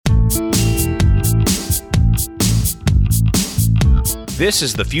This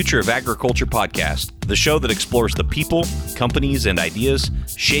is the Future of Agriculture podcast, the show that explores the people, companies, and ideas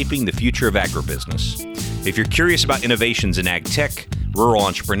shaping the future of agribusiness. If you're curious about innovations in ag tech, rural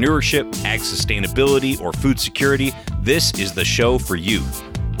entrepreneurship, ag sustainability, or food security, this is the show for you.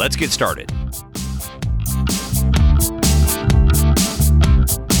 Let's get started.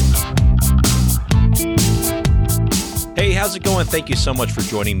 Hey, how's it going? Thank you so much for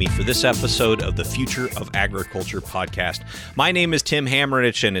joining me for this episode of the Future of Agriculture podcast. My name is Tim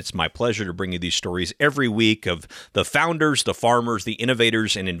Hammerich, and it's my pleasure to bring you these stories every week of the founders, the farmers, the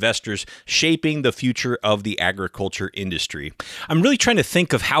innovators, and investors shaping the future of the agriculture industry. I'm really trying to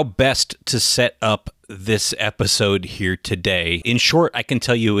think of how best to set up this episode here today. In short, I can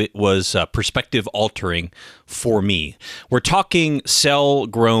tell you it was perspective altering for me. We're talking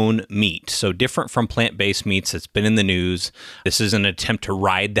cell-grown meat, so different from plant-based meats that's been in the news. This is an attempt to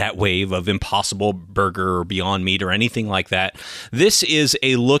ride that wave of Impossible Burger or Beyond Meat or anything like that. This is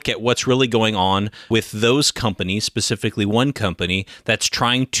a look at what's really going on with those companies, specifically one company that's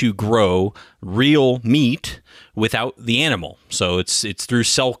trying to grow real meat without the animal. So it's through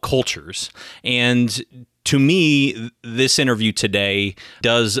cell cultures. And to me, this interview today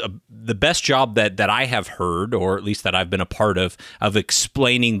does the best job that I have heard, or at least that I've been a part of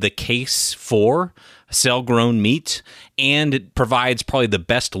explaining the case for cell-grown meat, and it provides probably the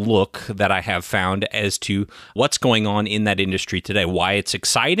best look that I have found as to what's going on in that industry today, why it's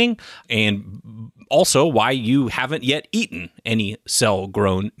exciting, and also why you haven't yet eaten any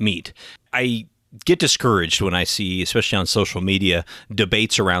cell-grown meat. I get discouraged when I see, especially on social media,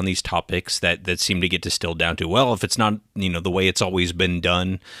 debates around these topics that seem to get distilled down to, well, if it's not, the way it's always been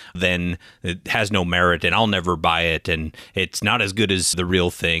done, then it has no merit and I'll never buy it and it's not as good as the real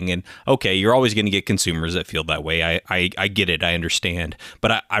thing. And okay, you're always going to get consumers that feel that way. I get it. I understand.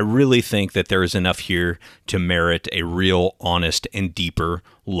 But I really think that there is enough here to merit a real, honest, and deeper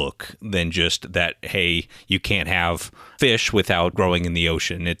look than just that, hey, you can't have fish without growing in the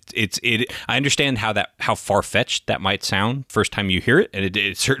ocean. I understand how far-fetched that might sound first time you hear it, and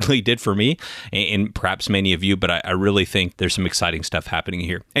it certainly did for me, and perhaps many of you, but I really think there's some exciting stuff happening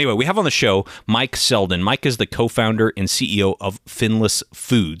here. Anyway, we have on the show Mike Selden. Mike is the co-founder and CEO of Finless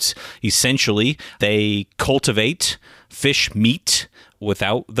Foods. Essentially, they cultivate fish meat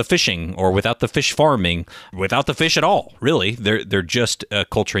without the fishing or without the fish farming, without the fish at all, really. They're just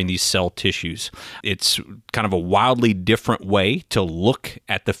culturing these cell tissues. It's kind of a wildly different way to look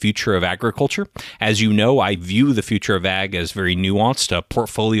at the future of agriculture. As you know, I view the future of ag as very nuanced, a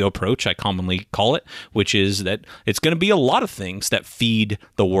portfolio approach, I commonly call it, which is that it's going to be a lot of things that feed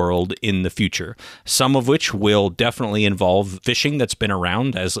the world in the future, some of which will definitely involve fishing that's been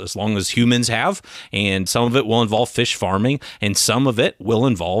around as long as humans have, and some of it will involve fish farming, and some of it will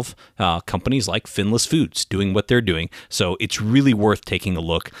involve companies like Finless Foods doing what they're doing. So it's really worth taking a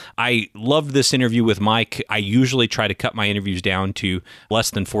look. I loved this interview with Mike. I usually try to cut my interviews down to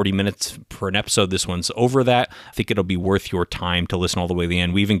less than 40 minutes per an episode. This one's over that. I think it'll be worth your time to listen all the way to the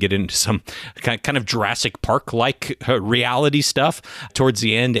end. We even get into some kind of Jurassic Park-like reality stuff towards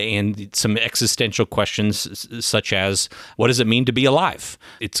the end, and some existential questions such as, what does it mean to be alive?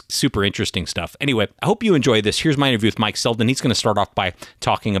 It's super interesting stuff. Anyway, I hope you enjoy this. Here's my interview with Mike Selden. He's going to start off by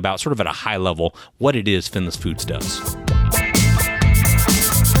talking about, sort of at a high level, what it is Finless Foods does.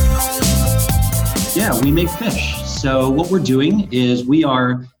 Yeah, we make fish. So what we're doing is we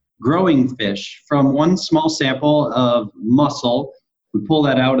are growing fish from one small sample of muscle. We pull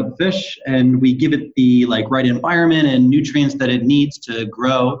that out of the fish and we give it the right environment and nutrients that it needs to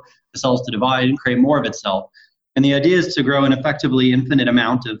grow, the cells to divide and create more of itself. And the idea is to grow an effectively infinite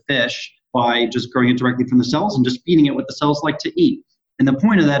amount of fish by just growing it directly from the cells and just feeding it what the cells like to eat. And the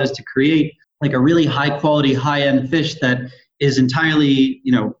point of that is to create a really high quality, high end fish that is entirely,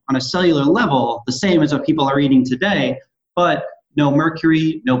 on a cellular level, the same as what people are eating today, but no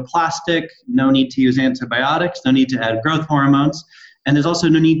mercury, no plastic, no need to use antibiotics, no need to add growth hormones. And there's also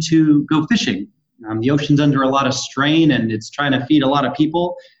no need to go fishing. The ocean's under a lot of strain and it's trying to feed a lot of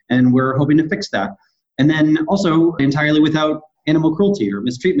people, and we're hoping to fix that. And then also entirely without animal cruelty or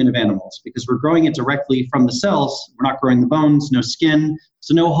mistreatment of animals, because we're growing it directly from the cells. We're not growing the bones, no skin,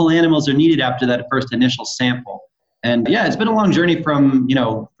 so no whole animals are needed after that first initial sample. And yeah, it's been a long journey from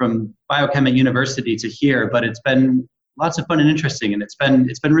biochem at university to here, but it's been lots of fun and interesting, and it's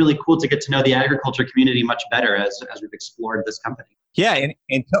been really cool to get to know the agriculture community much better as we've explored this company. Yeah,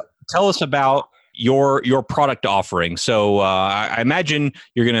 and tell us about your product offering. So I imagine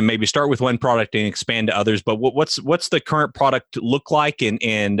you're going to maybe start with one product and expand to others, but what's the current product look like,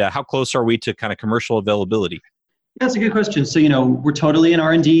 and how close are we to kind of commercial availability? That's a good question. So, we're totally an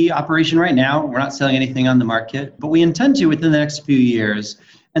R&D operation right now. We're not selling anything on the market, but we intend to within the next few years.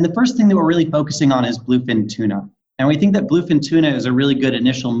 And the first thing that we're really focusing on is bluefin tuna. And we think that bluefin tuna is a really good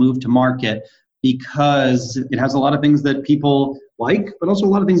initial move to market because it has a lot of things that people like, but also a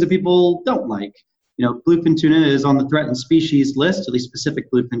lot of things that people don't like. Bluefin tuna is on the threatened species list, at least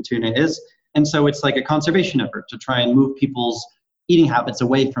specific bluefin tuna is. And so it's like a conservation effort to try and move people's eating habits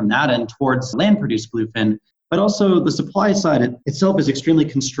away from that and towards land-produced bluefin. But also the supply side itself is extremely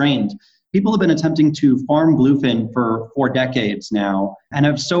constrained. People have been attempting to farm bluefin for 4 decades now and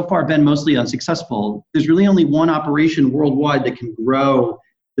have so far been mostly unsuccessful. There's really only one operation worldwide that can grow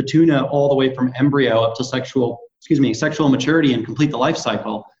the tuna all the way from embryo up to sexual maturity and complete the life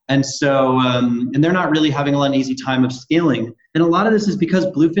cycle. And so, and they're not really having an easy time of scaling. And a lot of this is because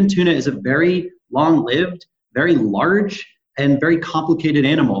bluefin tuna is a very long-lived, very large, and very complicated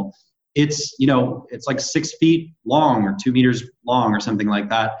animal. It's like 6 feet long or 2 meters long or something like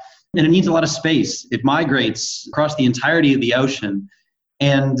that. And it needs a lot of space. It migrates across the entirety of the ocean.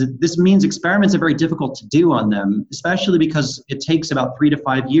 And this means experiments are very difficult to do on them, especially because it takes about 3 to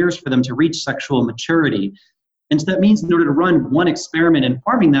 5 years for them to reach sexual maturity. And so that means in order to run one experiment in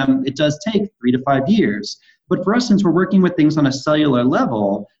farming them, it does take 3 to 5 years. But for us, since we're working with things on a cellular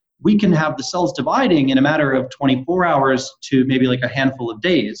level, we can have the cells dividing in a matter of 24 hours to maybe like a handful of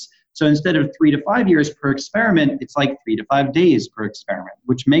days. So instead of 3 to 5 years per experiment, it's like 3 to 5 days per experiment,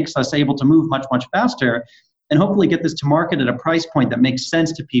 which makes us able to move much, much faster and hopefully get this to market at a price point that makes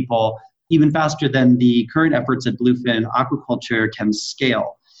sense to people even faster than the current efforts at bluefin aquaculture can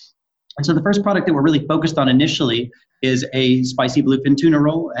scale. And so the first product that we're really focused on initially is a spicy bluefin tuna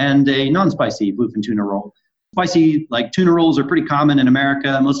roll and a non-spicy bluefin tuna roll. Spicy, like tuna rolls, are pretty common in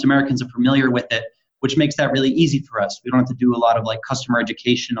America. Most Americans are familiar with it, which makes that really easy for us. We don't have to do a lot of customer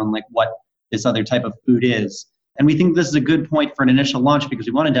education on what this other type of food is. And we think this is a good point for an initial launch because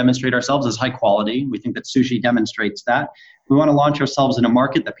we want to demonstrate ourselves as high quality. We think that sushi demonstrates that. We want to launch ourselves in a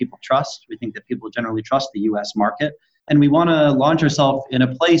market that people trust. We think that people generally trust the US market. And we want to launch ourselves in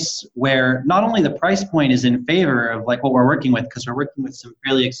a place where not only the price point is in favor of what we're working with, because we're working with some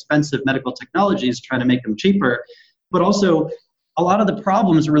fairly expensive medical technologies trying to make them cheaper, but also a lot of the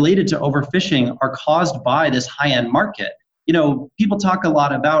problems related to overfishing are caused by this high-end market. People talk a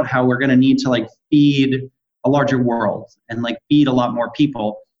lot about how we're going to need to feed a larger world and feed a lot more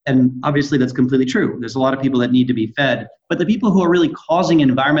people. And obviously that's completely true. There's a lot of people that need to be fed, but the people who are really causing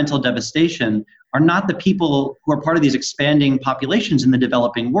environmental devastation are not the people who are part of these expanding populations in the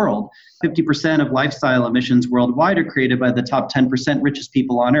developing world. 50% of lifestyle emissions worldwide are created by the top 10% richest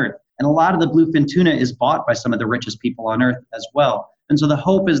people on Earth. And a lot of the bluefin tuna is bought by some of the richest people on Earth as well. And so the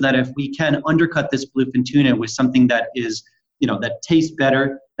hope is that if we can undercut this bluefin tuna with something that is, that tastes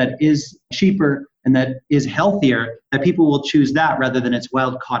better, that is cheaper, and that is healthier, that people will choose that rather than its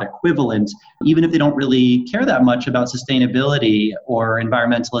wild-caught equivalent, even if they don't really care that much about sustainability or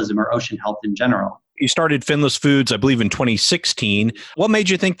environmentalism or ocean health in general. You started Finless Foods, I believe, in 2016. What made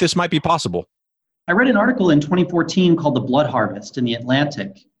you think this might be possible? I read an article in 2014 called The Blood Harvest in The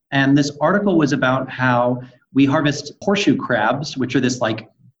Atlantic. And this article was about how we harvest horseshoe crabs, which are this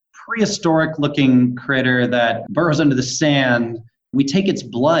prehistoric-looking critter that burrows under the sand. We take its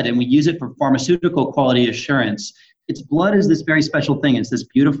blood and we use it for pharmaceutical quality assurance. Its blood is this very special thing. It's this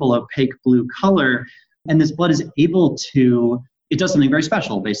beautiful opaque blue color. And this blood is able to, it does something very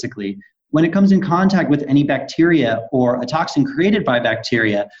special, basically. When it comes in contact with any bacteria or a toxin created by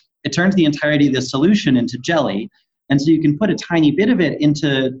bacteria, it turns the entirety of the solution into jelly. And so you can put a tiny bit of it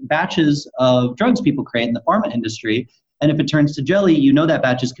into batches of drugs people create in the pharma industry. And if it turns to jelly, that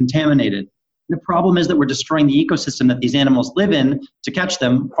batch is contaminated. The problem is that we're destroying the ecosystem that these animals live in to catch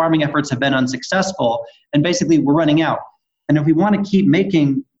them. Farming efforts have been unsuccessful, and basically we're running out. And if we want to keep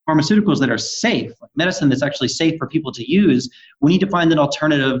making pharmaceuticals that are safe, medicine that's actually safe for people to use, we need to find an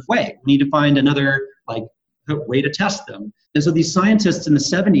alternative way. We need to find another way to test them. And so these scientists in the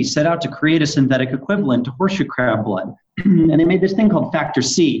 70s set out to create a synthetic equivalent to horseshoe crab blood. And they made this thing called factor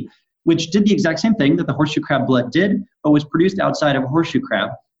C, which did the exact same thing that the horseshoe crab blood did, but was produced outside of a horseshoe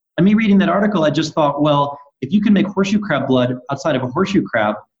crab. And me reading that article, I just thought, well, if you can make horseshoe crab blood outside of a horseshoe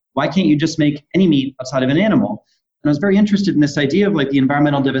crab, why can't you just make any meat outside of an animal? And I was very interested in this idea of the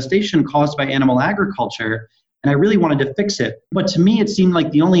environmental devastation caused by animal agriculture, and I really wanted to fix it. But to me, it seemed like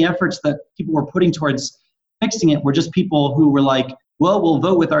the only efforts that people were putting towards fixing it were just people who were well, we'll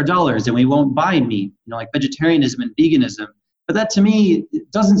vote with our dollars and we won't buy meat, vegetarianism and veganism. But that to me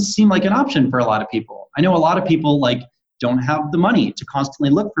doesn't seem like an option for a lot of people. I know a lot of people don't have the money to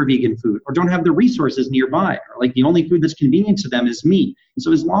constantly look for vegan food or don't have the resources nearby, or the only food that's convenient to them is meat. And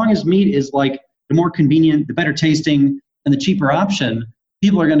so as long as meat is the more convenient, the better tasting, and the cheaper option,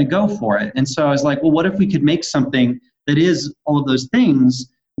 people are going to go for it. And so I was like, well, what if we could make something that is all of those things,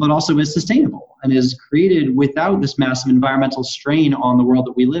 but also is sustainable and is created without this massive environmental strain on the world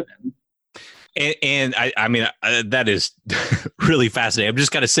that we live in? And I mean, that is really fascinating. I'm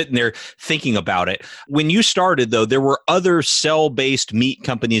just kind of sitting there thinking about it. When you started, though, there were other cell-based meat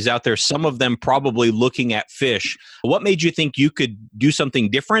companies out there, some of them probably looking at fish. What made you think you could do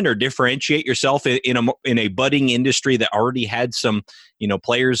something different or differentiate yourself in a budding industry that already had some,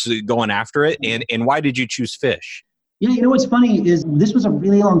 players going after it? And why did you choose fish? Yeah, what's funny is this was a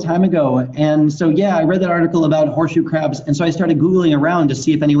really long time ago. And so, I read that article about horseshoe crabs. And so I started Googling around to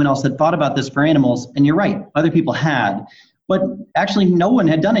see if anyone else had thought about this for animals. And you're right, other people had. But actually, no one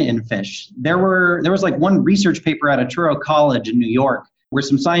had done it in fish. There was like one research paper at a Truro College in New York where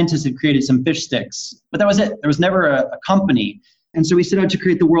some scientists had created some fish sticks. But that was it. There was never a company. And so we set out to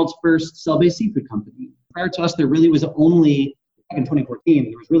create the world's first cell-based seafood company. Prior to us, there really was only, back in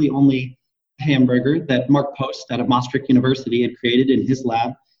 2014, there was really only hamburger that Mark Post out of Maastricht University had created in his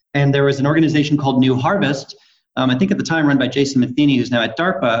lab. And there was an organization called New Harvest, I think at the time run by Jason Matheny, who's now at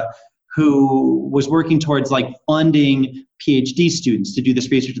DARPA, who was working towards funding PhD students to do this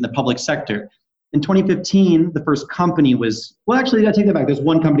research in the public sector. In 2015, the first company was, actually, I take that back. There's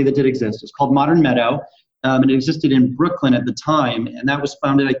one company that did exist. It's called Modern Meadow. And it existed in Brooklyn at the time. And that was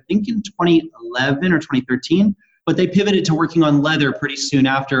founded, I think, in 2011 or 2013. But they pivoted to working on leather pretty soon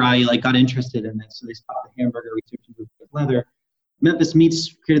after I got interested in this. So they stopped the hamburger research and moved to leather. Memphis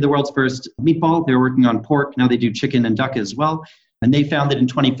Meats created the world's first meatball. They were working on pork. Now they do chicken and duck as well. And they founded in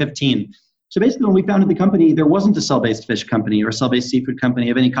 2015. So basically, when we founded the company, there wasn't a cell-based fish company or a cell-based seafood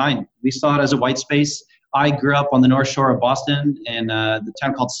company of any kind. We saw it as a white space. I grew up on the North Shore of Boston in the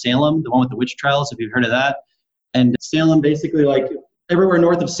town called Salem, the one with the witch trials, if you've heard of that. And Salem, basically, everywhere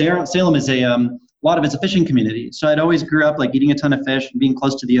north of Salem is a lot of it's a fishing community. So I'd always grew up eating a ton of fish and being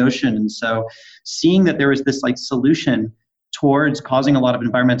close to the ocean. And so seeing that there was this solution towards causing a lot of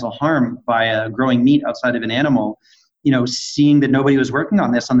environmental harm by growing meat outside of an animal, seeing that nobody was working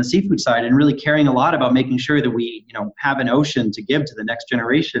on this on the seafood side and really caring a lot about making sure that we, have an ocean to give to the next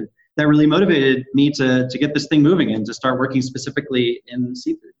generation, that really motivated me to get this thing moving and to start working specifically in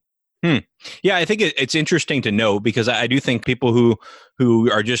seafood. Yeah, I think it's interesting to know because I do think people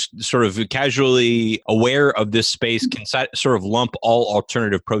who are just sort of casually aware of this space can sort of lump all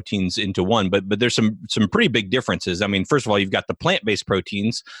alternative proteins into one. But there's some pretty big differences. I mean, first of all, you've got the plant-based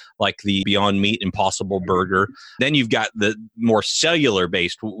proteins like the Beyond Meat Impossible Burger. Then you've got the more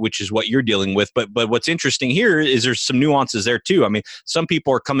cellular-based, which is what you're dealing with. But what's interesting here is there's some nuances there too. I mean, some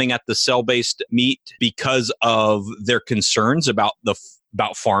people are coming at the cell-based meat because of their concerns about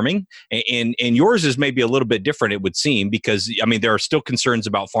farming, and yours is maybe a little bit different, it would seem, because there are still concerns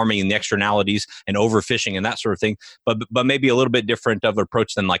about farming and the externalities and overfishing and that sort of thing, but maybe a little bit different of an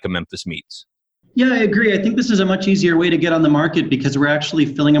approach than like a Memphis Meats. Yeah, I agree. I think this is a much easier way to get on the market because we're actually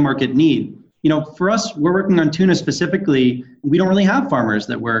filling a market need. For us, we're working on tuna specifically. We don't really have farmers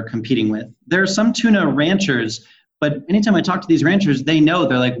that we're competing with. There are some tuna ranchers, but anytime I talk to these ranchers, they know,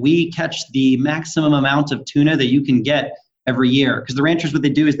 they're like, we catch the maximum amount of tuna that you can get every year. Because the ranchers, what they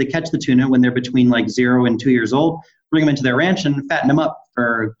do is they catch the tuna when they're between 0 and 2 years old, bring them into their ranch and fatten them up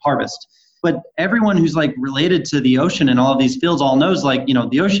for harvest. But everyone who's related to the ocean and all of these fields all knows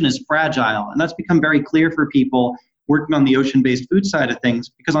the ocean is fragile. And that's become very clear for people working on the ocean-based food side of things.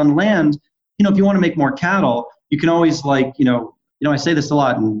 Because on land, if you want to make more cattle, you can always I say this a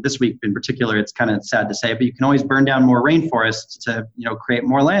lot, and this week in particular, it's kind of sad to say, but you can always burn down more rainforests to, create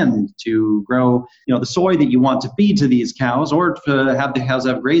more land to grow, the soy that you want to feed to these cows or to have the cows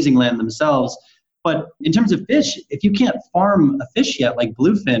have grazing land themselves. But in terms of fish, if you can't farm a fish yet, like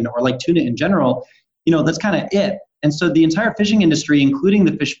bluefin or like tuna in general, that's kind of it. And so the entire fishing industry, including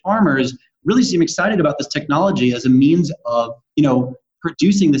the fish farmers, really seem excited about this technology as a means of,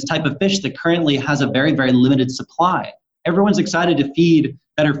 producing this type of fish that currently has a very, very limited supply. Everyone's excited to feed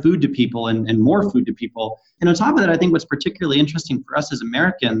better food to people and more food to people. And on top of that, I think what's particularly interesting for us as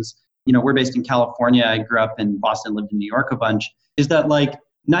Americans, we're based in California. I grew up in Boston, lived in New York a bunch, is that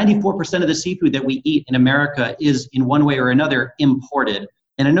 94% of the seafood that we eat in America is in one way or another imported.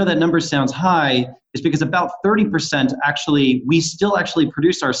 And I know that number sounds high, is because about 30% we still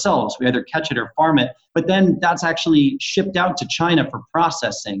produce ourselves. We either catch it or farm it, but then that's actually shipped out to China for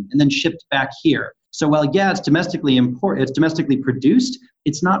processing and then shipped back here. So while, it's domestically produced,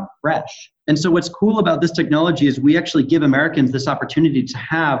 it's not fresh. And so what's cool about this technology is we actually give Americans this opportunity to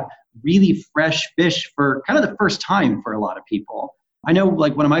have really fresh fish for kind of the first time for a lot of people. I know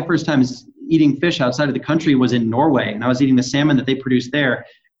one of my first times eating fish outside of the country was in Norway, and I was eating the salmon that they produce there.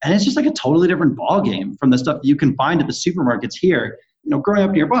 And it's just like a totally different ball game from the stuff that you can find at the supermarkets here. Growing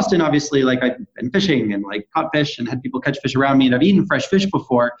up near Boston, obviously, like I've been fishing and like caught fish and had people catch fish around me, and I've eaten fresh fish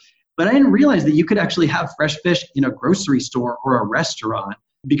before, but I didn't realize that you could actually have fresh fish in a grocery store or a restaurant,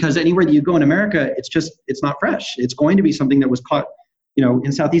 because anywhere that you go in America, it's not fresh. It's going to be something that was caught,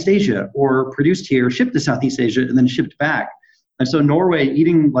 in Southeast Asia or produced here, shipped to Southeast Asia, and then shipped back. And so Norway,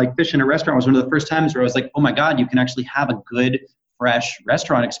 eating like fish in a restaurant was one of the first times where I was like, oh my God, you can actually have a good, fresh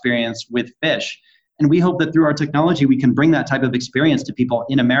restaurant experience with fish. And we hope that through our technology, we can bring that type of experience to people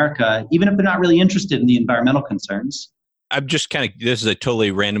in America, even if they're not really interested in the environmental concerns. I'm just this is a totally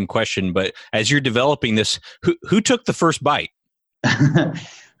random question, but as you're developing this, who took the first bite?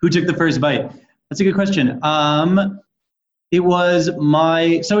 Who took the first bite? That's a good question. So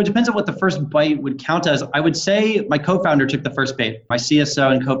it depends on what the first bite would count as. I would say my co-founder took the first bite, my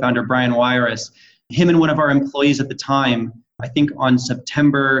CSO and co-founder, Brian Wyris. Him and one of our employees at the time, I think on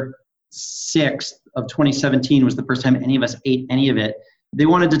September 6th of 2017 was the first time any of us ate any of it. They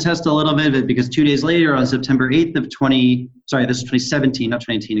wanted to test a little bit of it because 2 days later on September 8th of 2017, not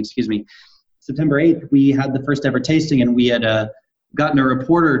 2018, excuse me. September 8th, we had the first ever tasting, and we had gotten a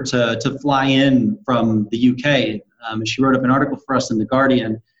reporter to fly in from the UK. She wrote up an article for us in The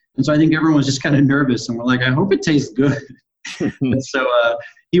Guardian. And so I think everyone was just kind of nervous, and we're like, I hope it tastes good. And so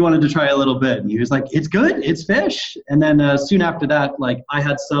he wanted to try a little bit, and he was like, it's good, it's fish. And then soon after that, like I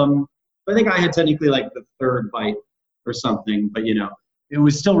had I think I had technically like the third bite or something, but it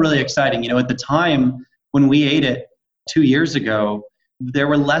was still really exciting. At the time when we ate it 2 years ago, there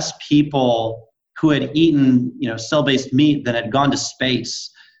were less people who had eaten, cell-based meat than had gone to space,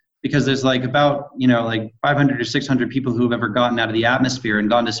 because there's like about, like 500 or 600 people who have ever gotten out of the atmosphere and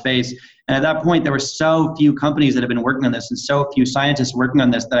gone to space. And at that point, there were so few companies that have been working on this and so few scientists working on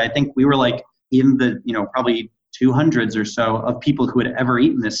this that I think we were like in the, probably 200s or so of people who had ever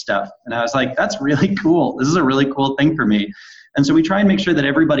eaten this stuff. And I was like, that's really cool. This is a really cool thing for me. And so we try and make sure that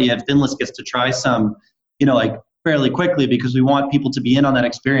everybody at Finless gets to try some, like fairly quickly, because we want people to be in on that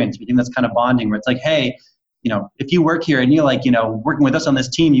experience. We think that's kind of bonding, where it's like, hey, if you work here and you're like, working with us on this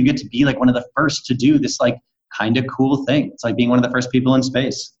team, you get to be like one of the first to do this like kind of cool thing. It's like being one of the first people in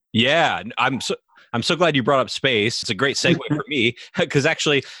space. Yeah, I'm so glad you brought up space. It's a great segue for me, because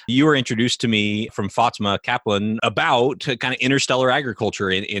actually you were introduced to me from Fatima Kaplan about kind of interstellar agriculture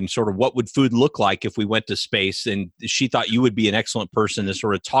and sort of what would food look like if we went to space. And she thought you would be an excellent person to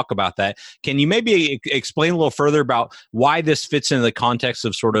sort of talk about that. Can you maybe explain a little further about why this fits into the context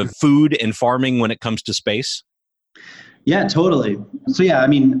of sort of food and farming when it comes to space? Yeah, totally. So yeah, I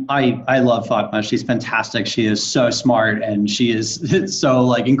mean, I love Fatma. She's fantastic. She is so smart, and she is so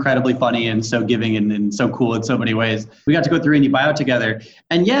like incredibly funny and so giving and so cool in so many ways. We got to go through Indie Bio together.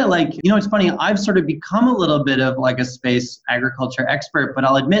 And yeah, like, it's funny, I've sort of become a little bit of like a space agriculture expert, but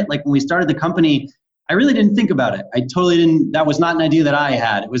I'll admit, like when we started the company, I really didn't think about it. I totally didn't, that was not an idea that I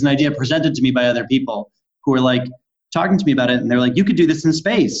had. It was an idea presented to me by other people who were like talking to me about it. And they're like, you could do this in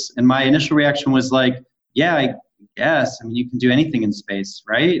space. And my initial reaction was like, yeah, yes, I mean, you can do anything in space,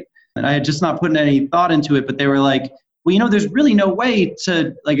 right? And I had just not put any thought into it, but they were like, well, there's really no way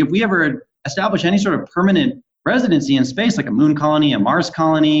to, like, if we ever establish any sort of permanent residency in space, like a moon colony, a Mars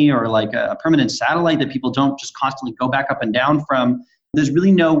colony, or like a permanent satellite that people don't just constantly go back up and down from, there's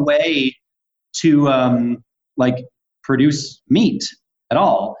really no way to like produce meat at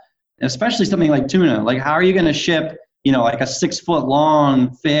all, especially something like tuna. Like, how are you going to ship, like a 6-foot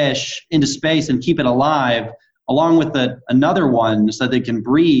long fish into space and keep it alive, along with another one so that they can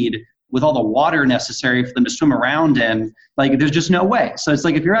breed with all the water necessary for them to swim around in? Like, there's just no way. So it's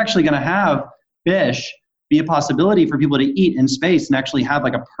like, if you're actually going to have fish be a possibility for people to eat in space and actually have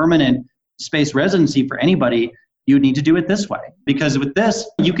like a permanent space residency for anybody, you need to do it this way. Because with this,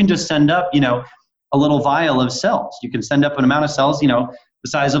 you can just send up, a little vial of cells. You can send up an amount of cells, the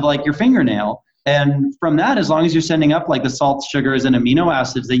size of like your fingernail. And from that, as long as you're sending up like the salts, sugars, and amino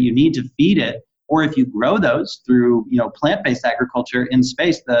acids that you need to feed it, or if you grow those through, plant-based agriculture in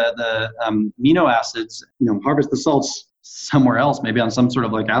space, the amino acids, harvest the salts somewhere else, maybe on some sort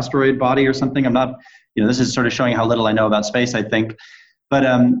of like asteroid body or something. I'm not, this is sort of showing how little I know about space, I think. But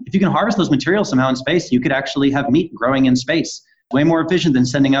if you can harvest those materials somehow in space, you could actually have meat growing in space. Way more efficient than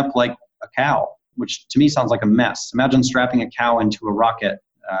sending up like a cow, which to me sounds like a mess. Imagine strapping a cow into a rocket,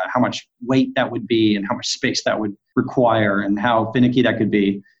 how much weight that would be and how much space that would require and how finicky that could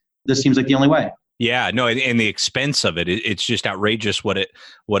be. This seems like the only way. Yeah, no, and the expense of it's just outrageous what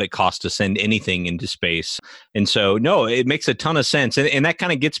it costs to send anything into space. And so, no, it makes a ton of sense. And that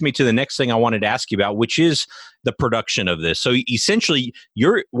kind of gets me to the next thing I wanted to ask you about, which is the production of this. So essentially,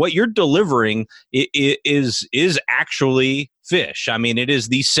 what you're delivering is actually fish. I mean, it is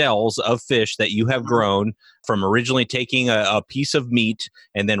these cells of fish that you have grown from originally taking a piece of meat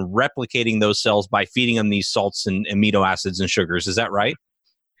and then replicating those cells by feeding them these salts and amino acids and sugars. Is that right?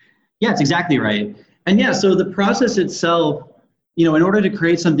 Yeah, it's exactly right. And yeah, so the process itself, in order to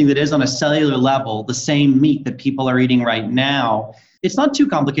create something that is on a cellular level, the same meat that people are eating right now, it's not too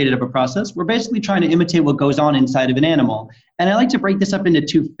complicated of a process. We're basically trying to imitate what goes on inside of an animal. And I like to break this up into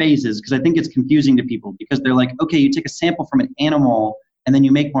two phases because I think it's confusing to people because they're like, okay, you take a sample from an animal and then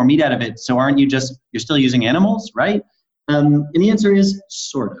you make more meat out of it. So you're still using animals, right? And the answer is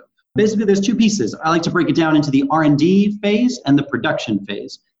sort of. Basically, there's two pieces. I like to break it down into the R&D phase and the production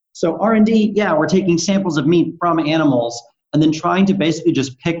phase. So R&D, yeah, we're taking samples of meat from animals and then trying to basically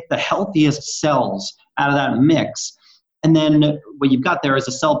just pick the healthiest cells out of that mix. And then what you've got there is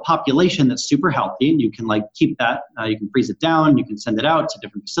a cell population that's super healthy, and you can keep that. You can freeze it down. You can send it out to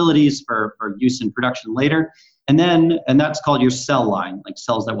different facilities for use in production later. And that's called your cell line, like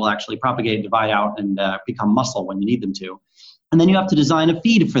cells that will actually propagate, divide out, and become muscle when you need them to. And then you have to design a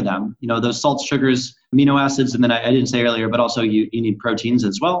feed for them, those salts, sugars, amino acids, and then I didn't say earlier, but also you need proteins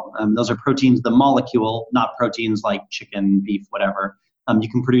as well. Those are proteins, the molecule, not proteins like chicken, beef, whatever. You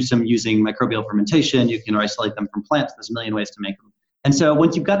can produce them using microbial fermentation. You can isolate them from plants. There's a million ways to make them. And so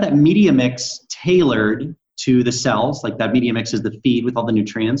once you've got that media mix tailored to the cells, like that media mix is the feed with all the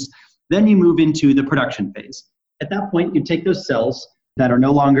nutrients, then you move into the production phase. At that point, you take those cells that are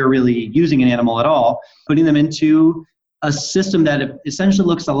no longer really using an animal at all, putting them into a system that essentially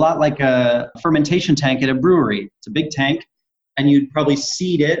looks a lot like a fermentation tank at a brewery. It's a big tank, and you'd probably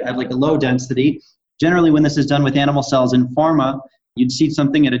seed it at a low density. Generally, when this is done with animal cells in pharma, you'd seed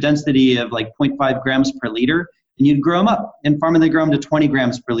something at a density of 0.5 grams per liter, and you'd grow them up. In pharma, they grow them to 20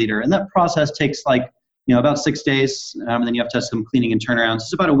 grams per liter. And that process takes about 6 days, and then you have to have some cleaning and turnarounds.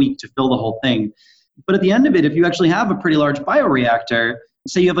 It's about a week to fill the whole thing. But at the end of it, if you actually have a pretty large bioreactor,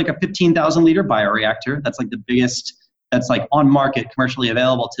 say you have a 15,000 liter bioreactor, that's the biggest that's on market, commercially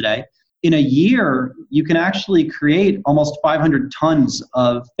available today. In a year, you can actually create almost 500 tons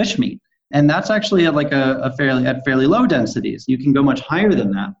of fish meat. And that's actually at fairly low densities. You can go much higher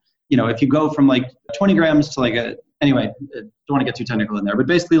than that. If you go from 20 grams to anyway, don't want to get too technical in there, but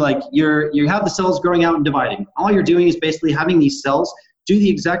basically you have the cells growing out and dividing. All you're doing is basically having these cells do the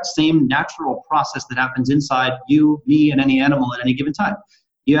exact same natural process that happens inside you, me, and any animal at any given time.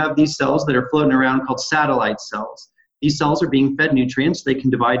 You have these cells that are floating around called satellite cells. These cells are being fed nutrients. They can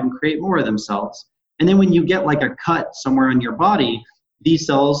divide and create more of themselves. And then when you get a cut somewhere in your body, these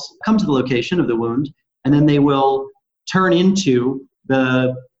cells come to the location of the wound, and then they will turn into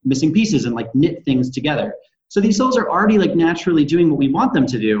the missing pieces and knit things together. So these cells are already naturally doing what we want them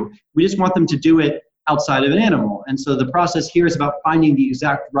to do. We just want them to do it outside of an animal. And so the process here is about finding the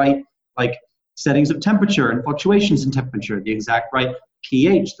exact right settings of temperature and fluctuations in temperature, the exact right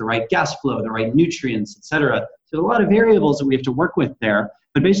pH, the right gas flow, the right nutrients, etc. So a lot of variables that we have to work with there.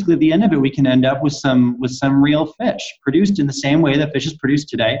 But basically, at the end of it, we can end up with some real fish produced in the same way that fish is produced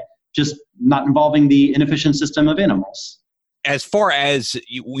today, just not involving the inefficient system of animals. As far as,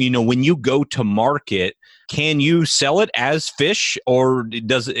 when you go to market, can you sell it as fish, or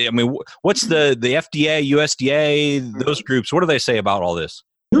what's the FDA, USDA, those groups, what do they say about all this?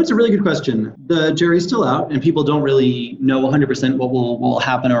 It's a really good question. The jury's still out, and people don't really know 100% what will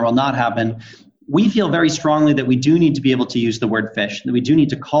happen or will not happen. We feel very strongly that we do need to be able to use the word fish, that we do need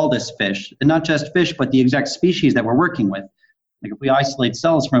to call this fish, and not just fish, but the exact species that we're working with. If we isolate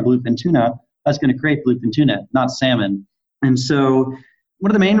cells from a bluefin tuna, that's going to create bluefin tuna, not salmon. And so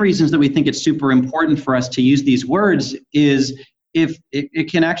one of the main reasons that we think it's super important for us to use these words is if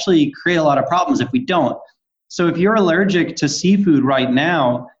it can actually create a lot of problems if we don't. So if you're allergic to seafood right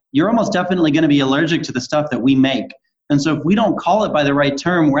now, you're almost definitely going to be allergic to the stuff that we make. And so if we don't call it by the right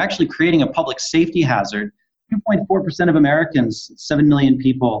term, we're actually creating a public safety hazard. 2.4% of Americans, 7 million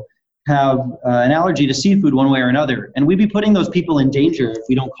people, have an allergy to seafood one way or another. And we'd be putting those people in danger if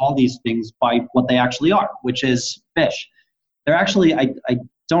we don't call these things by what they actually are, which is fish. They're actually, I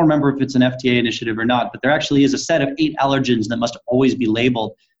don't remember if it's an FDA initiative or not, but there actually is a set of 8 allergens that must always be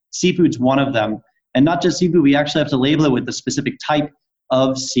labeled. Seafood's one of them. And not just seafood, we actually have to label it with the specific type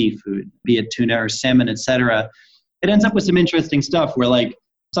of seafood, be it tuna or salmon, etc. It ends up with some interesting stuff where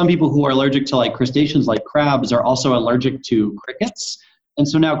some people who are allergic to crustaceans like crabs are also allergic to crickets. And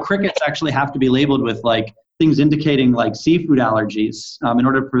so now crickets actually have to be labeled with things indicating like seafood allergies in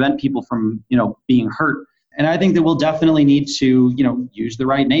order to prevent people from, being hurt. And I think that we'll definitely need to, use the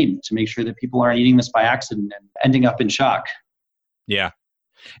right name to make sure that people aren't eating this by accident and ending up in shock. Yeah.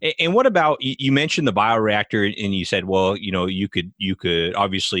 And what about, you mentioned the bioreactor and you said, well, you could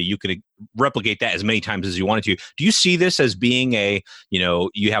replicate that as many times as you wanted to. Do you see this as being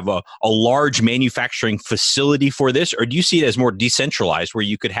you have a large manufacturing facility for this, or do you see it as more decentralized where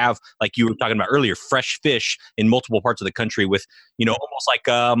you could have, like you were talking about earlier, fresh fish in multiple parts of the country with, almost like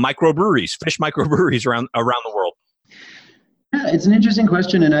microbreweries, fish microbreweries around the world? Yeah, it's an interesting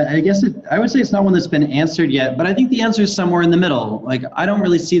question, and I guess I would say it's not one that's been answered yet, but I think the answer is somewhere in the middle. Like, I don't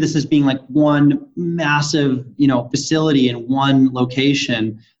really see this as being like one massive, facility in one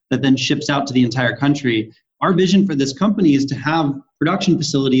location that then ships out to the entire country. Our vision for this company is to have production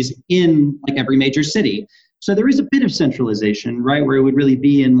facilities in like every major city. So there is a bit of centralization, right, where it would really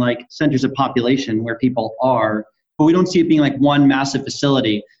be in like centers of population where people are, but we don't see it being like one massive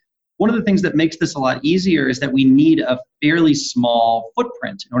facility. One of the things that makes this a lot easier is that we need a fairly small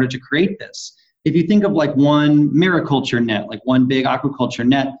footprint in order to create this. If you think of like one mariculture net, like one big aquaculture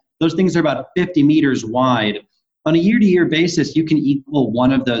net, those things are about 50 meters wide. On a year-to-year basis, you can equal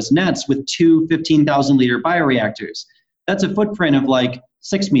one of those nets with two 15,000-liter bioreactors. That's a footprint of like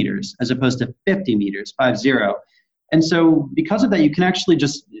 6 meters as opposed to 50 meters, 50. And so because of that, you can actually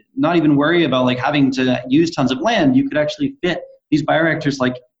just not even worry about like having to use tons of land. You could actually fit these bioreactors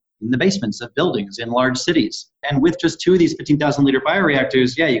like in the basements of buildings in large cities. And with just two of these 15,000-liter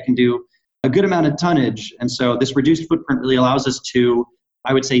bioreactors, you can do a good amount of tonnage. And so this reduced footprint really allows us to,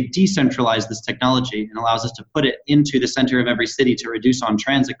 I would say, decentralize this technology and allows us to put it into the center of every city to reduce on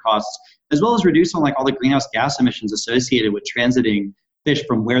transit costs, as well as reduce on like all the greenhouse gas emissions associated with transiting fish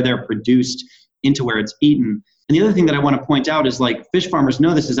from where they're produced into where it's eaten. And the other thing that I want to point out is like fish farmers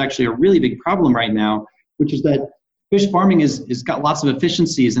know this is actually a really big problem right now, which is that fish farming is got lots of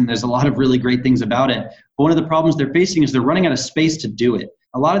efficiencies and there's a lot of really great things about it. But one of the problems they're facing is they're running out of space to do it.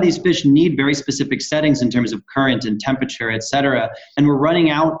 A lot of these fish need very specific settings in terms of current and temperature, et cetera. And we're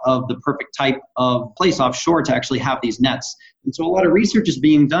running out of the perfect type of place offshore to actually have these nets. And so a lot of research is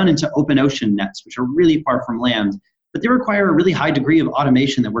being done into open ocean nets, which are really far from land. But they require a really high degree of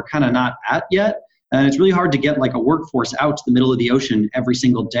automation that we're kind of not at yet. And it's really hard to get like a workforce out to the middle of the ocean every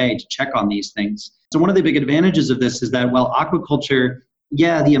single day to check on these things. So one of the big advantages of this is that while aquaculture,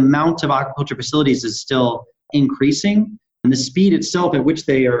 the amount of aquaculture facilities is still increasing, and the speed itself at which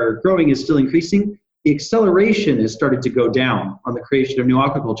they are growing is still increasing, the acceleration has started to go down on the creation of new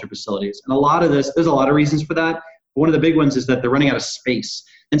aquaculture facilities. And a lot of this, there's a lot of reasons for that. But one of the big ones is that they're running out of space.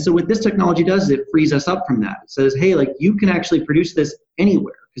 And so what this technology does is it frees us up from that. It says, hey, like you can actually produce this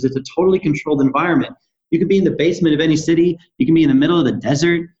anywhere because it's a totally controlled environment. You can be in the basement of any city. You can be in the middle of the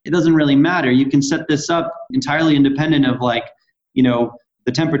desert. It doesn't really matter. You can set this up entirely independent of like,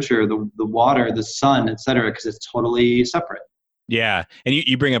 the temperature, the water, the sun, et cetera, because it's totally separate. Yeah. And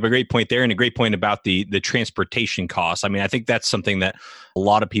you bring up a great point there and a great point about the transportation costs. I mean, I think that's something that a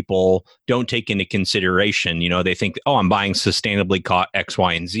lot of people don't take into consideration. They think, I'm buying sustainably caught X,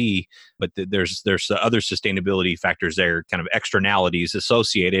 Y, and Z, but there's other sustainability factors there, kind of externalities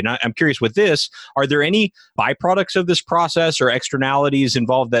associated. And I'm curious with this, are there any byproducts of this process or externalities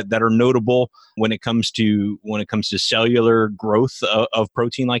involved that are notable when it comes to cellular growth of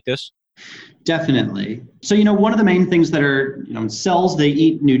protein like this? Definitely. So, one of the main things that are, cells, they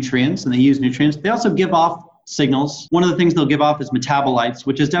eat nutrients and they use nutrients. They also give off signals. One of the things they'll give off is metabolites,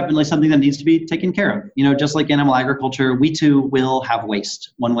 which is definitely something that needs to be taken care of. Just like animal agriculture, we too will have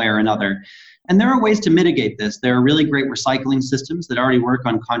waste one way or another. And there are ways to mitigate this. There are really great recycling systems that already work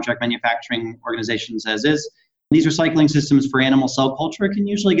on contract manufacturing organizations as is. These recycling systems for animal cell culture can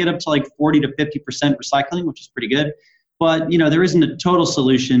usually get up to like 40 to 50% recycling, which is pretty good. But, there isn't a total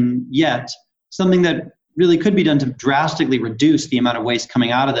solution yet. Something that really could be done to drastically reduce the amount of waste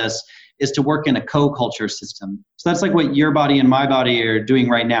coming out of this is to work in a co-culture system. So that's like what your body and my body are doing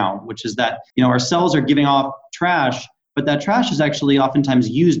right now, which is that, our cells are giving off trash, but that trash is actually oftentimes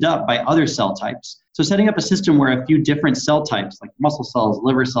used up by other cell types. So setting up a system where a few different cell types, like muscle cells,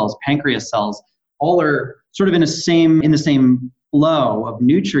 liver cells, pancreas cells, all are sort of in the same flow of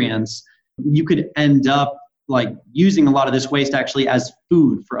nutrients, you could end up like using a lot of this waste actually as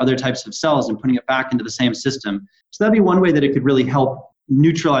food for other types of cells and putting it back into the same system. So that'd be one way that it could really help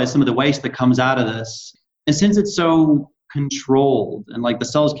neutralize some of the waste that comes out of this. And since it's so controlled and like the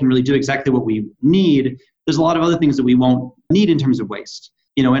cells can really do exactly what we need, there's a lot of other things that we won't need in terms of waste.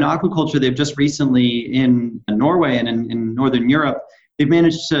 In aquaculture, they've just recently in Norway and in Northern Europe, they've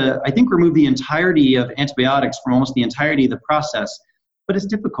managed to, I think, remove the entirety of antibiotics from almost the entirety of the process. but it's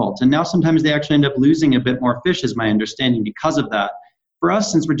difficult. And now sometimes they actually end up losing a bit more fish, is my understanding, because of that. For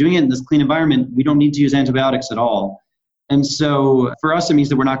us, since we're doing it in this clean environment, we don't need to use antibiotics at all. And so for us, it means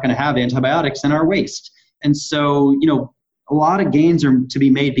that we're not going to have antibiotics in our waste. And so, a lot of gains are to be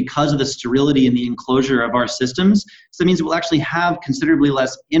made because of the sterility and the enclosure of our systems. So that means we'll actually have considerably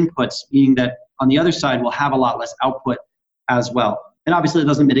less inputs, meaning that on the other side, we'll have a lot less output as well. And obviously, it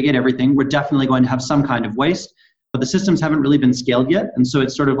doesn't mitigate everything. We're definitely going to have some kind of waste, but the systems haven't really been scaled yet. And so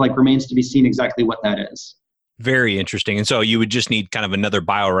it sort of like remains to be seen exactly what that is. Very interesting. And so you would just need kind of another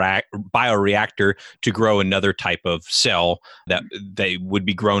bioreactor to grow another type of cell that they would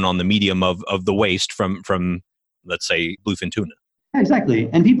be grown on the medium of the waste from let's say, bluefin tuna. Yeah, exactly.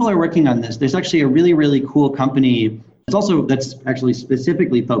 And people are working on this. There's actually a really, really cool company that's actually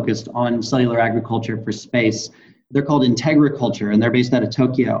specifically focused on cellular agriculture for space. They're called Integriculture, and they're based out of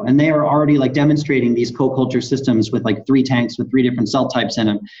Tokyo. And they are already like demonstrating these co-culture systems with like 3 tanks with 3 different cell types in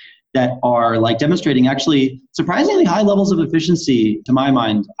them that are like demonstrating actually surprisingly high levels of efficiency to my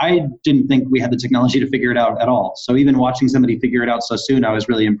mind. I didn't think we had the technology to figure it out at all. So even watching somebody figure it out so soon, I was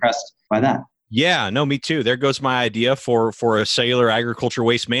really impressed by that. Yeah, no, me too. There goes my idea for a cellular agriculture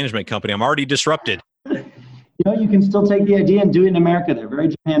waste management company. I'm already disrupted. You can still take the idea and do it in America. They're very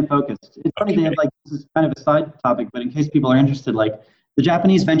Japan focused. It's funny, they have this is kind of a side topic, but in case people are interested, the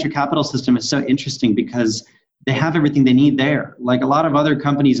Japanese venture capital system is so interesting because they have everything they need there. Like a lot of other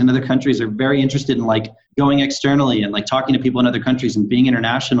companies in other countries are very interested in going externally and talking to people in other countries and being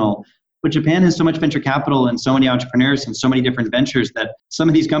international. But Japan has so much venture capital and so many entrepreneurs and so many different ventures that some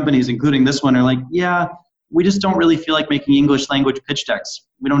of these companies, including this one, are yeah, we just don't really feel like making English language pitch decks.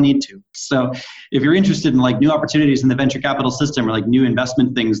 We don't need to. So if you're interested in new opportunities in the venture capital system or new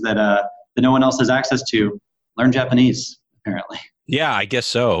investment things that no one else has access to, learn Japanese, apparently. Yeah, I guess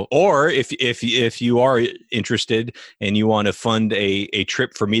so. Or if you are interested and you want to fund a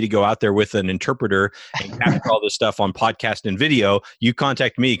trip for me to go out there with an interpreter and capture all this stuff on podcast and video, you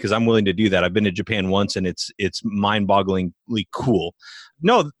contact me because I'm willing to do that. I've been to Japan once and it's mind-bogglingly cool.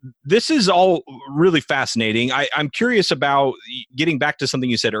 No, this is all really fascinating. I'm curious about getting back to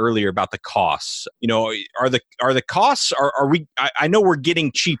something you said earlier about the costs. Are the costs, are we, I know we're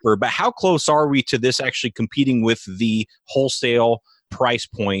getting cheaper, but how close are we to this actually competing with the wholesale price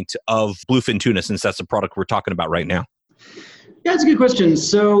point of bluefin tuna, since that's the product we're talking about right now? Yeah, it's a good question.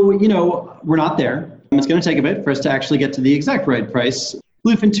 So, we're not there. It's going to take a bit for us to actually get to the exact right price.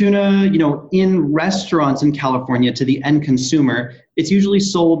 Bluefin tuna, in restaurants in California to the end consumer, it's usually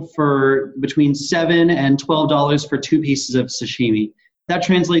sold for between $7 and $12 for 2 pieces of sashimi. That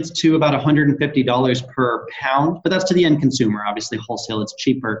translates to about $150 per pound, but that's to the end consumer. Obviously, wholesale, it's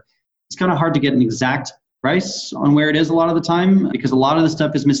cheaper. It's kind of hard to get an exact price on where it is a lot of the time because a lot of the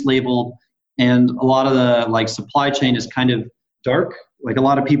stuff is mislabeled and a lot of the supply chain is kind of dark. A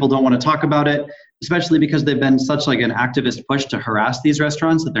lot of people don't want to talk about it, especially because they've been such an activist push to harass these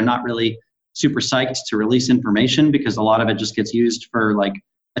restaurants that they're not really super psyched to release information because a lot of it just gets used for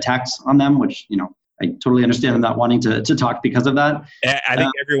attacks on them, which, I totally understand them not wanting to talk because of that. I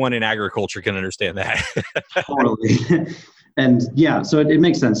think everyone in agriculture can understand that. Totally. And yeah, so it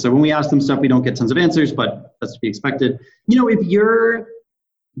makes sense. So when we ask them stuff, we don't get tons of answers, but that's to be expected. If you're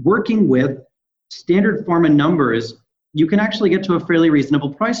working with standard pharma numbers, you can actually get to a fairly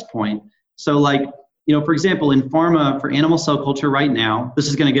reasonable price point. So for example, in pharma for animal cell culture right now, this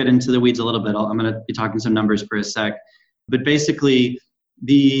is going to get into the weeds a little bit. I'm going to be talking some numbers for a sec. But basically,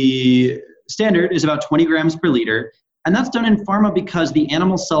 the standard is about 20 grams per liter. And that's done in pharma because the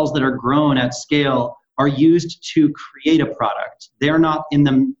animal cells that are grown at scale are used to create a product. They're not in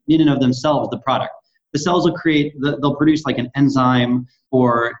and of themselves the product. The cells they'll produce an enzyme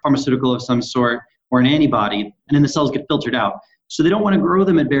or pharmaceutical of some sort or an antibody, and then the cells get filtered out. So they don't want to grow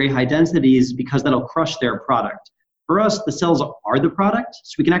them at very high densities because that'll crush their product. For us, the cells are the product,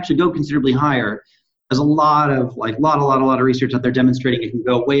 so we can actually go considerably higher. There's a lot of research out there demonstrating it can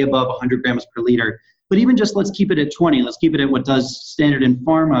go way above 100 grams per liter. But even just let's keep it at 20. Let's keep it at what does standard in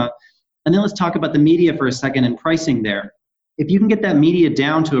pharma. And then let's talk about the media for a second and pricing there. If you can get that media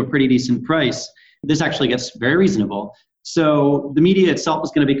down to a pretty decent price, this actually gets very reasonable. So the media itself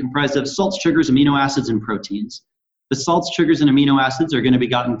is going to be comprised of salts, sugars, amino acids, and proteins. The salts, sugars, and amino acids are going to be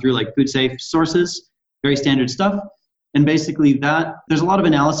gotten through food safe sources, very standard stuff. And basically there's a lot of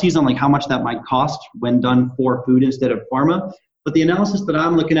analyses on how much that might cost when done for food instead of pharma. But the analysis that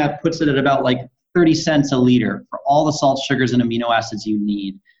I'm looking at puts it at about 30 cents a liter for all the salts, sugars, and amino acids you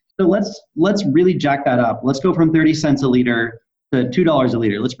need. So let's really jack that up. Let's go from 30 cents a liter to $2 a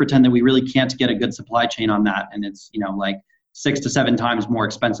liter. Let's pretend that we really can't get a good supply chain on that. And it's, 6 to 7 times more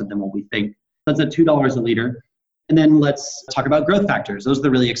expensive than what we think. That's at $2 a liter. And then let's talk about growth factors. Those are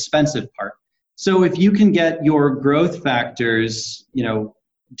the really expensive part. So if you can get your growth factors,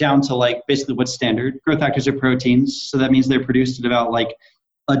 down to like basically what's standard. Growth factors are proteins. So that means they're produced at about like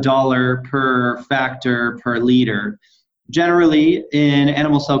 $1 per factor per liter. Generally, in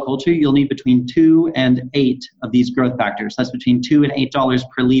animal cell culture, you'll need between 2 and 8 of these growth factors. That's between $2 and $8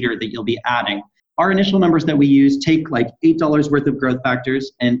 per liter that you'll be adding. Our initial numbers that we use take like $8 worth of growth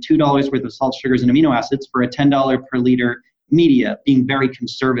factors and $2 worth of salt, sugars, and amino acids for a $10 per liter media, being very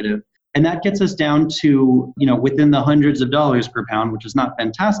conservative. And that gets us down to, within the hundreds of dollars per pound, which is not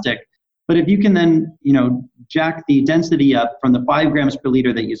fantastic. But if you can then, jack the density up from the 5 grams per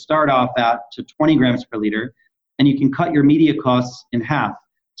liter that you start off at to 20 grams per liter, and you can cut your media costs in half.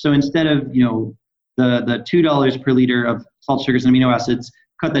 So instead of, the $2 per liter of salt, sugars, and amino acids,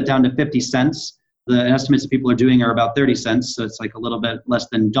 cut that down to 50 cents. The estimates that people are doing are about 30 cents. So it's like a little bit less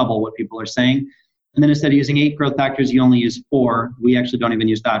than double what people are saying. And then instead of using 8 growth factors, you only use 4. We actually don't even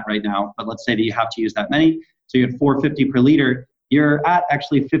use that right now, but let's say that you have to use that many. So you had $4.50 per liter. You're at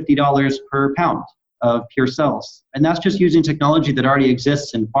actually $50 per pound of pure cells. And that's just using technology that already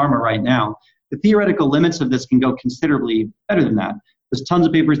exists in pharma right now. The theoretical limits of this can go considerably better than that. There's tons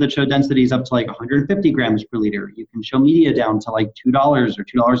of papers that show densities up to like 150 grams per liter. You can show media down to like $2 or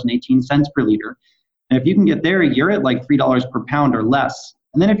 $2.18 per liter. And if you can get there, you're at like $3 per pound or less.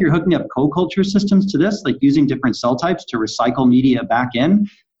 And then if you're hooking up co-culture systems to this, like using different cell types to recycle media back in,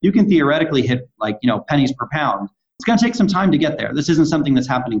 you can theoretically hit like, pennies per pound. It's going to take some time to get there. This isn't something that's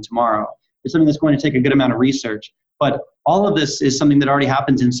happening tomorrow. It's something that's going to take a good amount of research. But all of this is something that already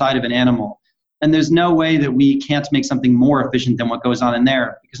happens inside of an animal. And there's no way that we can't make something more efficient than what goes on in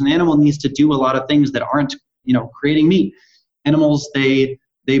there, because an animal needs to do a lot of things that aren't, creating meat. Animals, they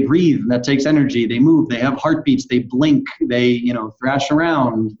breathe, that takes energy. They move, they have heartbeats, they blink, they, thrash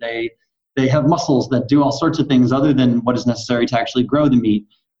around, they have muscles that do all sorts of things other than what is necessary to actually grow the meat.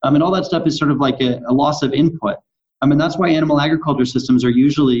 And all that stuff is sort of like a loss of input. And that's why animal agriculture systems are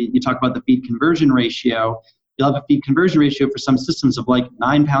usually, you talk about the feed conversion ratio, you'll have a feed conversion ratio for some systems of like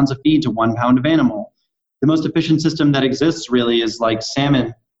 9 pounds of feed to 1 pound of animal. The most efficient system that exists really is like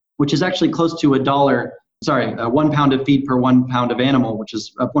salmon, which is actually close to 1 pound of feed per 1 pound of animal, which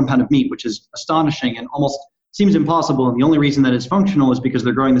is 1 pound of meat, which is astonishing and almost seems impossible. And the only reason that it's functional is because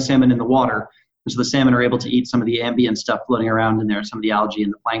they're growing the salmon in the water. And so the salmon are able to eat some of the ambient stuff floating around in there, some of the algae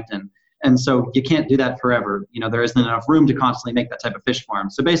and the plankton. And so you can't do that forever. There isn't enough room to constantly make that type of fish farm.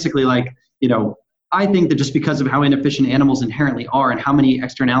 So basically, I think that just because of how inefficient animals inherently are and how many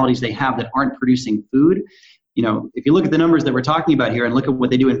externalities they have that aren't producing food, if you look at the numbers that we're talking about here and look at what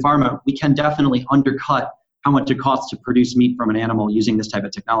they do in pharma, we can definitely undercut how much it costs to produce meat from an animal using this type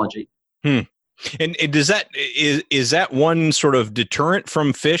of technology. And does that is that one sort of deterrent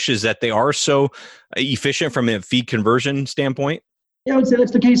from fish, is that they are so efficient from a feed conversion standpoint? Yeah, I would say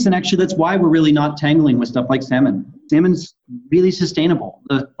that's the case. And actually, that's why we're really not tangling with stuff like salmon. Salmon's really sustainable.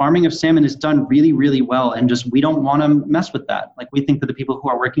 The farming of salmon is done really, really well. And just we don't want to mess with that. Like, we think that the people who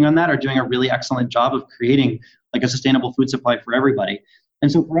are working on that are doing a really excellent job of creating like a sustainable food supply for everybody.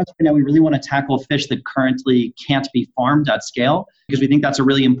 And so for us right now, we really want to tackle fish that currently can't be farmed at scale, because we think that's a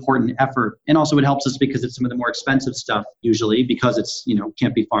really important effort. And also it helps us because it's some of the more expensive stuff usually, because it's,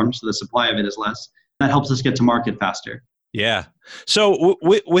 can't be farmed. So the supply of it is less. That helps us get to market faster. Yeah. So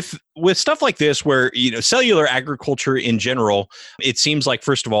with stuff like this, where, cellular agriculture in general, it seems like,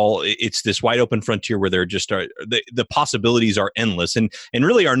 first of all, it's this wide open frontier where there just are the possibilities are endless and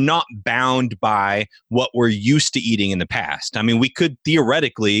really are not bound by what we're used to eating in the past. I mean, we could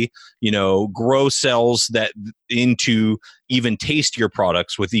theoretically, grow cells that into even tastier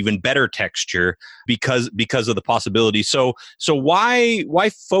products with even better texture because of the possibility. So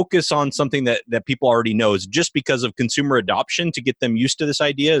why focus on something that people already know? Is it just because of consumer adoption to get them used to this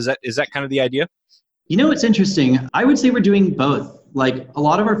idea? Is that kind of the idea? It's interesting. I would say we're doing both. Like, a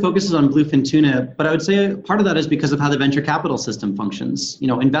lot of our focus is on bluefin tuna, but I would say part of that is because of how the venture capital system functions.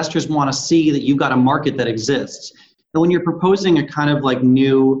 Investors want to see that you've got a market that exists. And when you're proposing a kind of like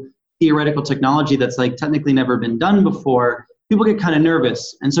new theoretical technology that's like technically never been done before, people get kind of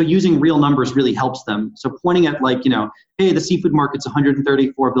nervous. And so using real numbers really helps them. So pointing at like, hey, the seafood market's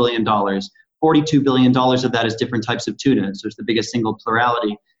 $134 billion. $42 billion of that is different types of tuna. So it's the biggest single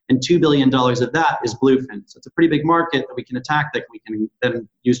plurality. And $2 billion of that is bluefin. So it's a pretty big market that we can attack, that we can then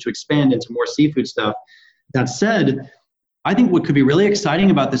use to expand into more seafood stuff. That said, I think what could be really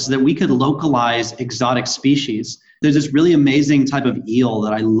exciting about this is that we could localize exotic species. There's this really amazing type of eel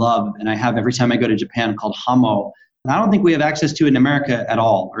that I love and I have every time I go to Japan called hamo. And I don't think we have access to it in America at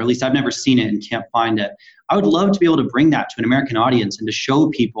all, or at least I've never seen it and can't find it. I would love to be able to bring that to an American audience and to show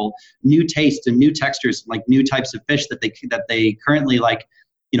people new tastes and new textures, like new types of fish that they currently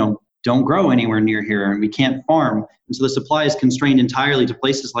don't grow anywhere near here and we can't farm. And so the supply is constrained entirely to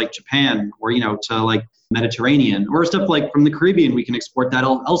places like Japan or, to like Mediterranean or stuff like from the Caribbean. We can export that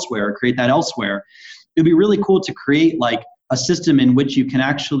elsewhere or create that elsewhere. It'd be really cool to create like a system in which you can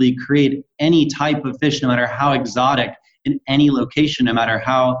actually create any type of fish, no matter how exotic, in any location, no matter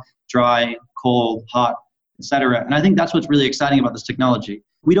how dry, cold, hot, etc. And I think that's what's really exciting about this technology.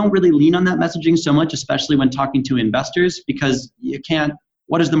 We don't really lean on that messaging so much, especially when talking to investors, because you can't,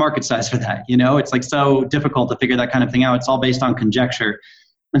 what is the market size for that? It's like so difficult to figure that kind of thing out. It's all based on conjecture.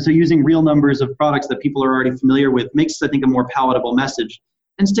 And so using real numbers of products that people are already familiar with makes, I think, a more palatable message.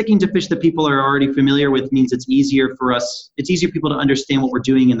 And sticking to fish that people are already familiar with means it's easier for people to understand what we're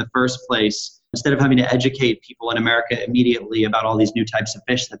doing in the first place, instead of having to educate people in America immediately about all these new types of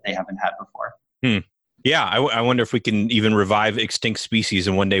fish that they haven't had before. Yeah, I wonder if we can even revive extinct species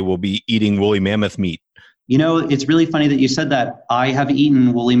and one day we'll be eating woolly mammoth meat. It's really funny that you said that. I have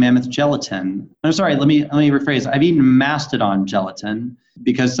eaten woolly mammoth gelatin. I'm sorry, let me rephrase. I've eaten mastodon gelatin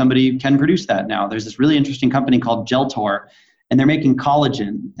because somebody can produce that now. There's this really interesting company called Geltor, and they're making collagen.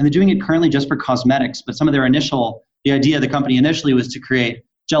 And they're doing it currently just for cosmetics, but the idea of the company initially was to create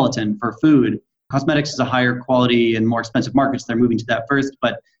gelatin for food. Cosmetics is a higher quality and more expensive market, so they're moving to that first.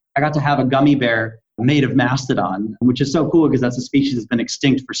 But I got to have a gummy bear made of mastodon, which is so cool because that's a species that's been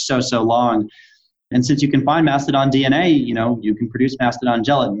extinct for so long. And since you can find mastodon DNA, you can produce mastodon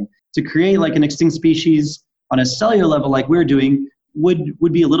gelatin. To create like an extinct species on a cellular level like we're doing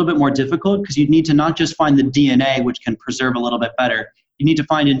would be a little bit more difficult, because you'd need to not just find the DNA, which can preserve a little bit better. You need to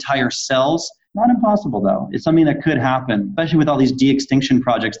find entire cells. Not impossible, though. It's something that could happen, especially with all these de-extinction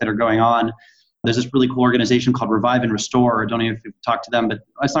projects that are going on. There's this really cool organization called Revive and Restore. I don't know if you've talked to them, but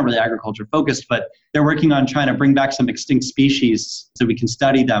it's not really agriculture focused, but they're working on trying to bring back some extinct species so we can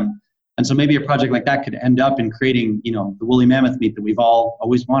study them. And so maybe a project like that could end up in creating, the woolly mammoth meat that we've all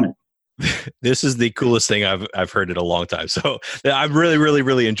always wanted. This is the coolest thing I've heard in a long time. So I'm really, really,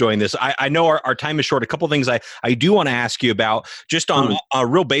 really enjoying this. I know our time is short. A couple of things I do want to ask you about, just on a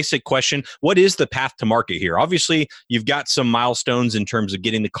real basic question. What is the path to market here? Obviously, you've got some milestones in terms of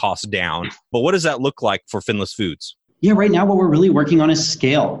getting the cost down, but what does that look like for Finless Foods? Yeah, right now what we're really working on is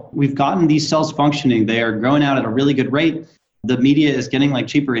scale. We've gotten these cells functioning. They are growing out at a really good rate. The media is getting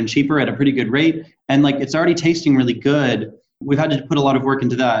cheaper and cheaper at a pretty good rate. And it's already tasting really good. We've had to put a lot of work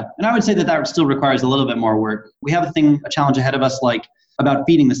into that. And I would say that still requires a little bit more work. We have a challenge ahead of us, about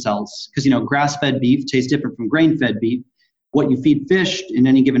feeding the cells. Because, grass-fed beef tastes different from grain-fed beef. What you feed fish in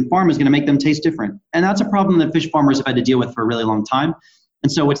any given farm is going to make them taste different. And that's a problem that fish farmers have had to deal with for a really long time.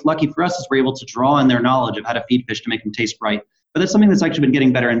 And so what's lucky for us is we're able to draw on their knowledge of how to feed fish to make them taste right. But that's something that's actually been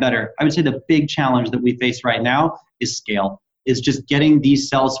getting better and better. I would say the big challenge that we face right now is scale. Is just getting these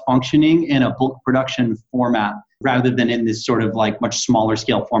cells functioning in a bulk production format rather than in this sort of much smaller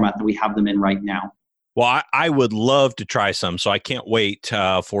scale format that we have them in right now. Well, I would love to try some, so I can't wait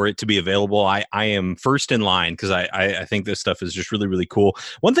for it to be available. I am first in line because I think this stuff is just really, really cool.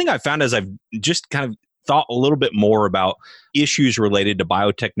 One thing I found as I've just kind of thought a little bit more about issues related to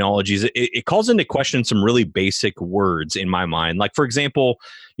biotechnologies, it calls into question some really basic words in my mind. Like, for example,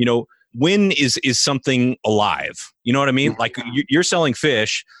 when is something alive? You know what I mean? Like you're selling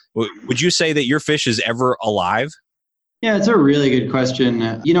fish. Would you say that your fish is ever alive? Yeah, it's a really good question.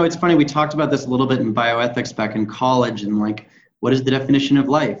 It's funny. We talked about this a little bit in bioethics back in college, and what is the definition of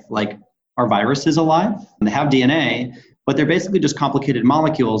life? Are viruses alive? And they have DNA, but they're basically just complicated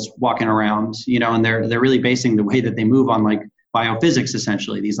molecules walking around, and they're really basing the way that they move on biophysics,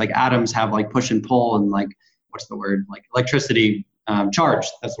 essentially. These atoms have push and pull and what's the word? Electricity. Charge,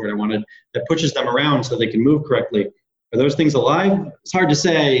 that's the word I wanted, that pushes them around so they can move correctly. Are those things alive? It's hard to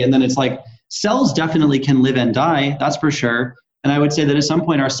say. And then it's cells definitely can live and die, that's for sure. And I would say that at some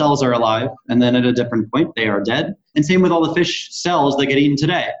point our cells are alive, and then at a different point they are dead. And same with all the fish cells that get eaten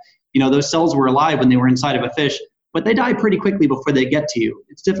today. Those cells were alive when they were inside of a fish, but they die pretty quickly before they get to you.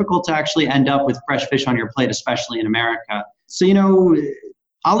 It's difficult to actually end up with fresh fish on your plate, especially in America. So,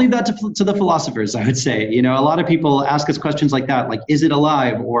 I'll leave that to the philosophers, I would say. A lot of people ask us questions like that, is it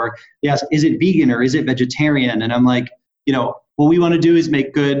alive? Or they ask, is it vegan or is it vegetarian? And I'm what we want to do is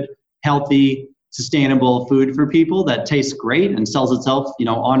make good, healthy, sustainable food for people that tastes great and sells itself,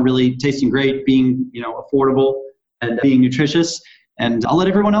 on really tasting great, being, affordable and being nutritious. And I'll let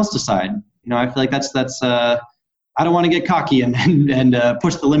everyone else decide. I feel like that's I don't want to get cocky and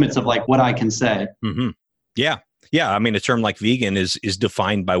push the limits of what I can say. Mm-hmm. Yeah. Yeah, I mean, a term like vegan is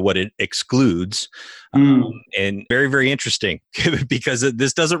defined by what it excludes, and very, very interesting because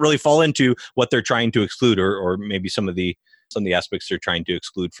this doesn't really fall into what they're trying to exclude, or maybe some of the aspects they're trying to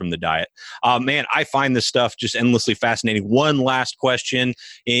exclude from the diet. Man, I find this stuff just endlessly fascinating. One last question: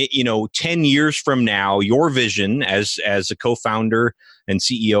 10 years from now, your vision as a co-founder and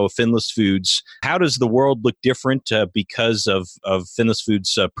CEO of Finless Foods, how does the world look different because of Finless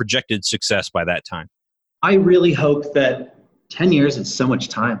Foods' projected success by that time? I really hope that 10 years is so much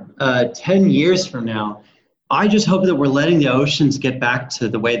time. 10 years from now, I just hope that we're letting the oceans get back to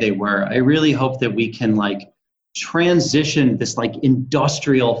the way they were. I really hope that we can transition this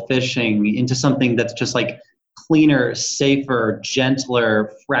industrial fishing into something that's just cleaner, safer,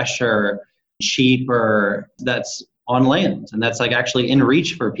 gentler, fresher, cheaper, that's on land and that's actually in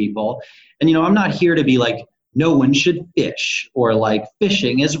reach for people. And I'm not here to be no one should fish or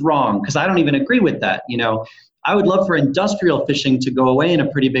fishing is wrong, because I don't even agree with that. I would love for industrial fishing to go away in a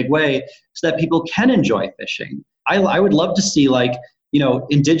pretty big way so that people can enjoy fishing. I would love to see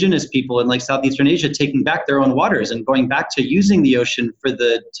indigenous people in Southeastern Asia taking back their own waters and going back to using the ocean for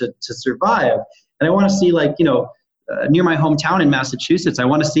to survive. And I want to see near my hometown in Massachusetts, I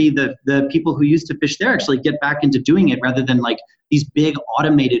want to see the people who used to fish there actually get back into doing it rather than these big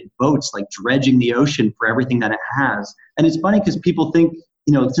automated boats dredging the ocean for everything that it has. And it's funny because people think,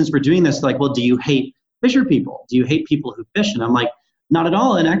 since we're doing this, well, do you hate fisher people? Do you hate people who fish? And I'm not at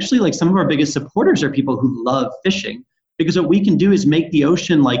all. And actually some of our biggest supporters are people who love fishing, because what we can do is make the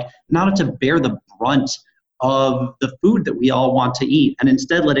ocean not to bear the brunt of the food that we all want to eat, and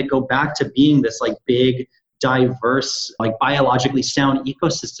instead let it go back to being this big, diverse, biologically sound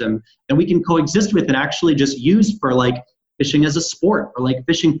ecosystem that we can coexist with and actually just use for fishing as a sport, or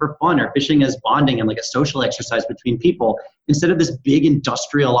fishing for fun, or fishing as bonding and a social exercise between people, instead of this big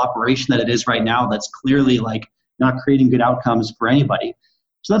industrial operation that it is right now that's clearly not creating good outcomes for anybody.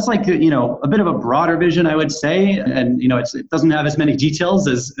 So that's a bit of a broader vision, I would say. And, it doesn't have as many details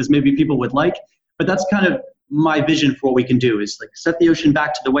as maybe people would like, but that's kind of my vision for what we can do, is set the ocean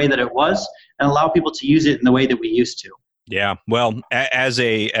back to the way that it was and allow people to use it in the way that we used to. Yeah, well, as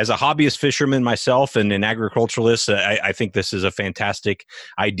a hobbyist fisherman myself and an agriculturalist, I think this is a fantastic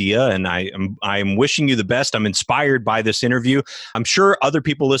idea, and I'm wishing you the best. I'm inspired by this interview. I'm sure other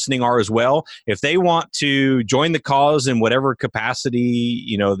people listening are as well. If they want to join the cause in whatever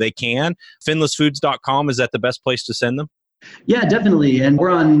capacity they can, finlessfoods.com, is that the best place to send them? Yeah, definitely. And we're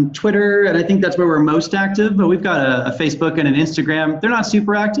on Twitter, and I think that's where we're most active, but we've got a Facebook and an Instagram. They're not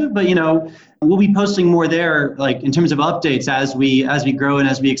super active, but we'll be posting more there, in terms of updates as we grow and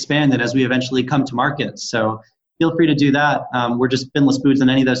as we expand and as we eventually come to market. So feel free to do that. We're just Finless Foods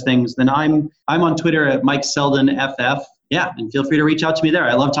and any of those things. Then I'm on Twitter at Mike Selden FF. Yeah, and feel free to reach out to me there.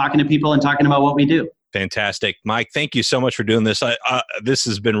 I love talking to people and talking about what we do. Fantastic. Mike, thank you so much for doing this. This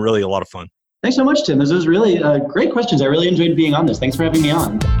has been really a lot of fun. Thanks so much, Tim. This was really great questions. I really enjoyed being on this. Thanks for having me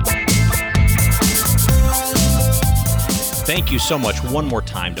on. Thank you so much one more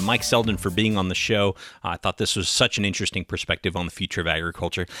time to Mike Selden for being on the show. I thought this was such an interesting perspective on the future of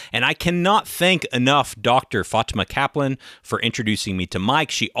agriculture. And I cannot thank enough Dr. Fatima Kaplan for introducing me to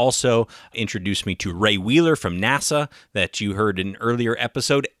Mike. She also introduced me to Ray Wheeler from NASA that you heard in an earlier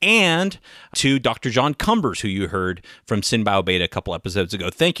episode, and to Dr. John Cumbers, who you heard from Synbio Beta a couple episodes ago.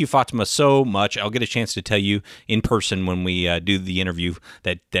 Thank you, Fatima, so much. I'll get a chance to tell you in person when we do the interview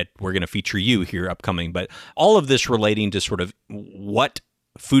that we're going to feature you here upcoming. But all of this relating to sort of what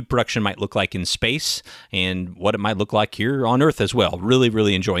food production might look like in space and what it might look like here on Earth as well. Really,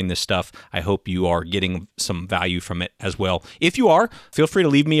 really enjoying this stuff. I hope you are getting some value from it as well. If you are, feel free to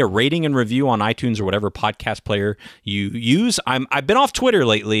leave me a rating and review on iTunes or whatever podcast player you use. I've been off Twitter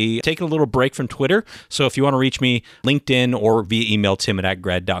lately, taking a little break from Twitter. So if you want to reach me, LinkedIn or via email,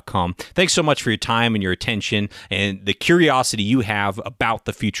 tim@aggrad.com. Thanks so much for your time and your attention, and the curiosity you have about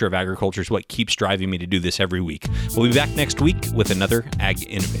the future of agriculture is what keeps driving me to do this every week. We'll be back next week with another Ag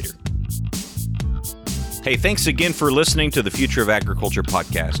Innovator. Hey, thanks again for listening to the Future of Agriculture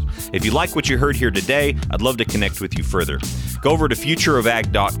podcast. If you like what you heard here today, I'd love to connect with you further. Go over to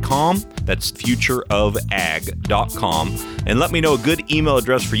futureofag.com, that's futureofag.com, and let me know a good email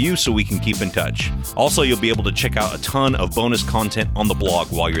address for you so we can keep in touch. Also, you'll be able to check out a ton of bonus content on the blog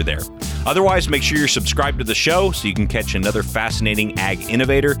while you're there. Otherwise, make sure you're subscribed to the show so you can catch another fascinating Ag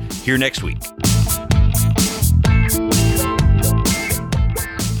Innovator here next week.